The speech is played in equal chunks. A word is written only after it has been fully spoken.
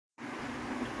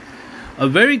A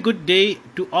very good day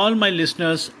to all my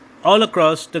listeners all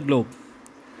across the globe.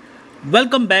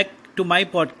 Welcome back to my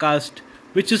podcast,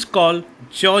 which is called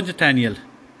George Nathaniel.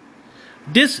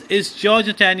 This is George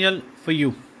Nathaniel for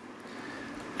you.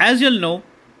 As you'll know,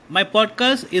 my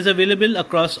podcast is available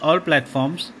across all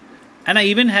platforms, and I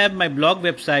even have my blog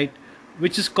website,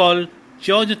 which is called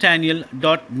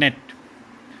georgenathaniel.net.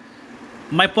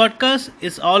 My podcast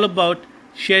is all about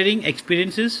sharing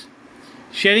experiences,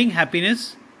 sharing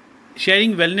happiness,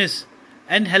 sharing wellness,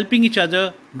 and helping each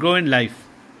other grow in life.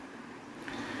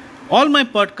 All my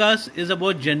podcast is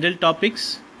about general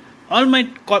topics. All my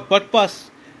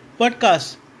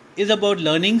podcast is about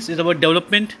learnings, is about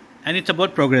development, and it's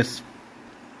about progress.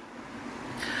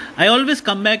 I always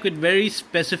come back with very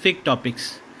specific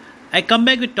topics. I come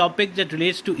back with topics that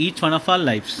relates to each one of our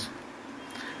lives.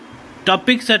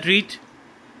 Topics that reach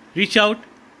out,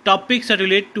 topics that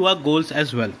relate to our goals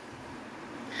as well.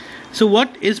 So,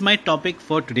 what is my topic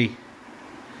for today?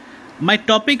 My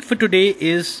topic for today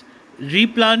is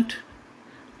replant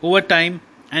over time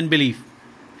and belief.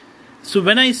 So,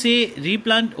 when I say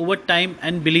replant over time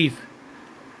and belief,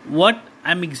 what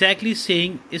I'm exactly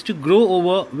saying is to grow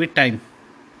over with time.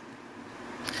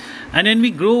 And when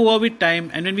we grow over with time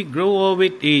and when we grow over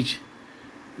with age,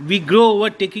 we grow over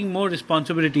taking more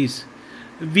responsibilities.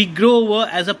 We grow over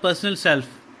as a personal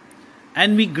self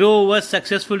and we grow over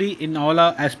successfully in all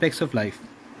our aspects of life.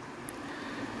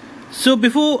 So,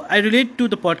 before I relate to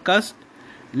the podcast,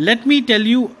 let me tell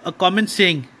you a common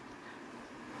saying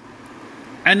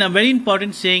and a very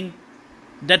important saying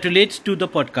that relates to the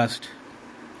podcast.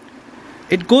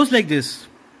 It goes like this: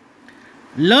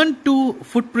 learn to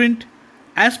footprint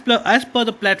as per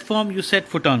the platform you set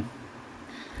foot on,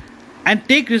 and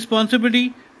take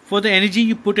responsibility for the energy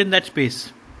you put in that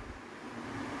space.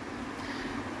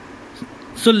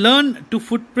 So learn to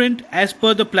footprint as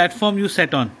per the platform you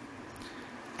set on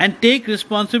and take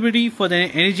responsibility for the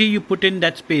energy you put in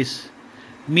that space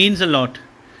means a lot.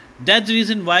 That's the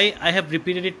reason why I have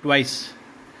repeated it twice.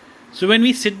 So when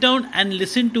we sit down and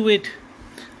listen to it,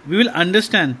 we will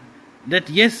understand that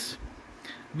yes,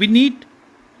 we need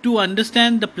to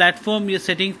understand the platform we are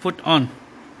setting foot on.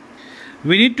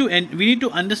 We need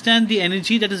to understand the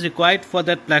energy that is required for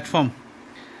that platform.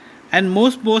 And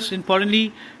most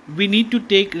importantly, we need to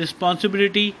take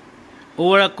responsibility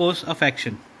over our course of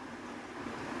action.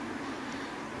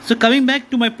 So coming back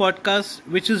to my podcast,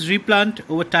 which is replant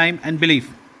over time and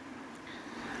belief,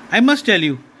 I must tell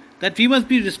you that we must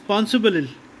be responsible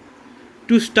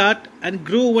to start and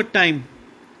grow over time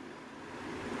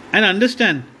and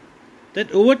understand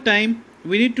that over time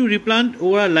we need to replant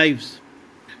over our lives.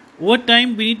 Over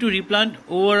time we need to replant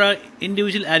over our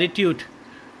individual attitude,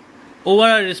 over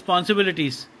our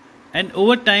responsibilities, and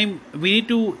over time we need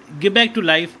to give back to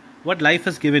life what life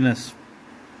has given us.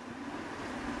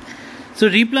 So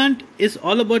replant is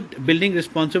all about building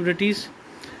responsibilities,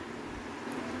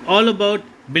 all about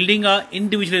building our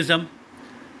individualism,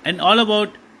 and all about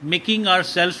making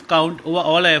ourselves count over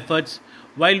all our efforts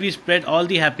while we spread all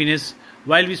the happiness,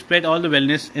 while we spread all the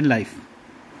wellness in life.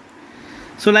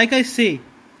 So like I say,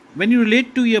 when you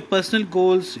relate to your personal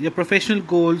goals, your professional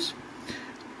goals,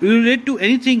 you relate to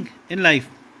anything in life,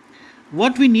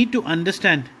 what we need to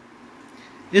understand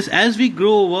is as we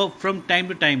grow over from time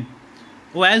to time,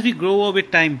 or as we grow over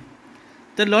with time,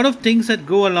 there are a lot of things that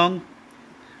go along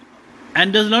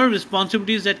and there's a lot of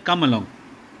responsibilities that come along.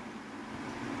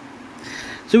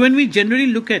 So when we generally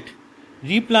look at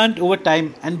replant over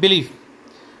time and belief,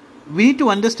 we need to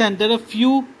understand there are a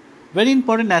few very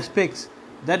important aspects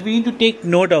that we need to take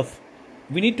note of,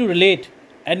 we need to relate,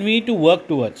 and we need to work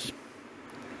towards.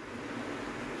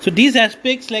 So these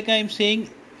aspects, like I am saying,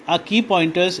 are key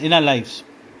pointers in our lives.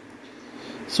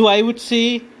 So I would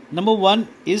say number one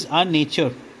is our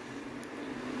nature.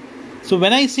 So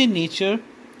when I say nature,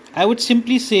 I would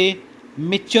simply say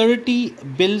maturity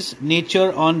builds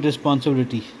nature on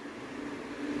responsibility.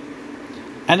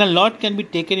 And a lot can be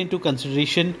taken into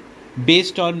consideration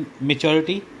based on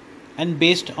maturity and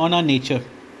based on our nature.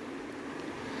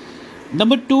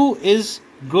 Number two is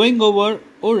growing over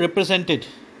or represented.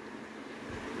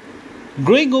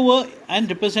 Growing over and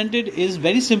represented is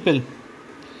very simple.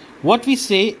 What we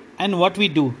say and what we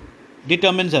do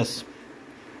determines us.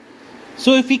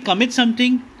 So if we commit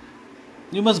something,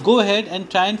 you must go ahead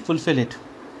and try and fulfill it.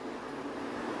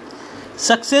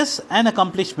 Success and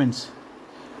accomplishments.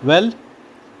 Well,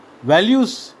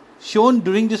 values shown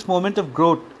during this moment of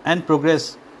growth and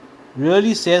progress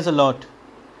really says a lot.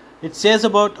 It says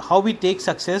about how we take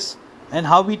success and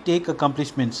how we take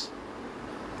accomplishments.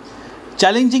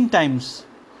 Challenging times.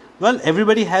 Well,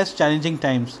 everybody has challenging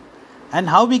times. and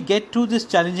how we get through this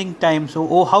challenging times,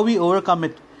 or how we overcome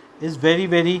it, is very,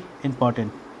 very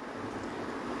important.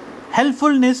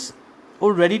 Helpfulness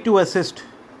or ready to assist,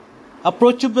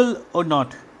 approachable or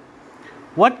not,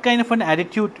 what kind of an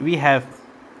attitude we have,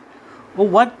 or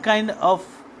what kind of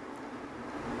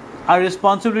our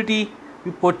responsibility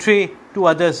we portray to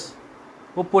others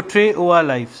or portray over our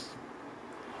lives.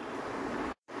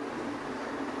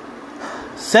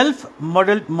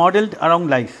 Modeled around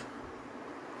life.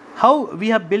 How we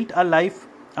have built our life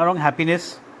around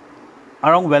happiness,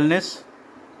 around wellness,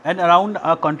 and around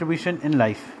our contribution in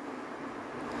life.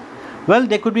 Well,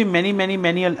 there could be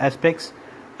many aspects,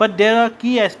 but there are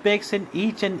key aspects in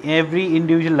each and every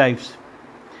individual lives,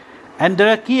 and there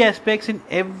are key aspects in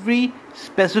every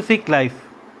specific life.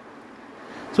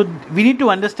 So we need to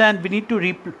understand, we need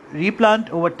to replant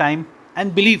over time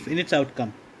and believe in its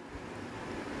outcome.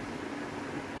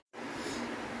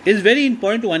 It is very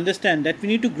important to understand that we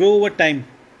need to grow over time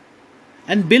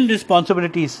and build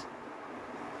responsibilities.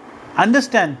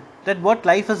 Understand that what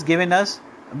life has given us,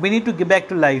 we need to give back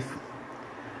to life.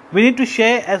 We need to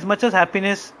share as much as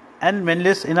happiness and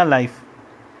wellness in our life.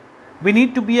 We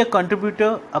need to be a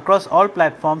contributor across all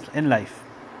platforms in life.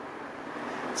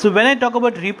 So when I talk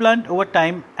about replant over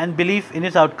time and belief in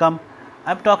its outcome,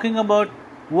 I'm talking about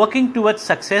working towards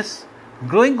success,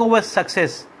 growing over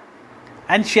success,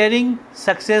 and sharing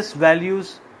success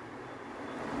values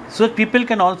so that people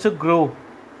can also grow.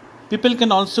 People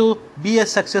can also be as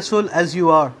successful as you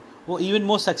are, or even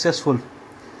more successful.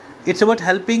 It's about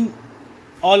helping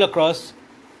all across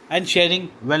and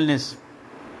sharing wellness.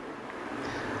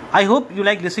 I hope you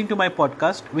like listening to my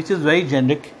podcast, which is very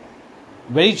generic,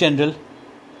 very general,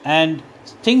 and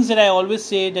things that I always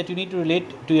say that you need to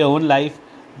relate to your own life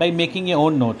by making your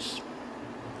own notes.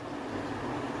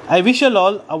 I wish you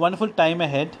all a wonderful time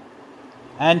ahead,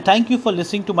 and thank you for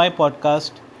listening to my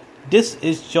podcast. This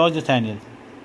is George Nathaniel.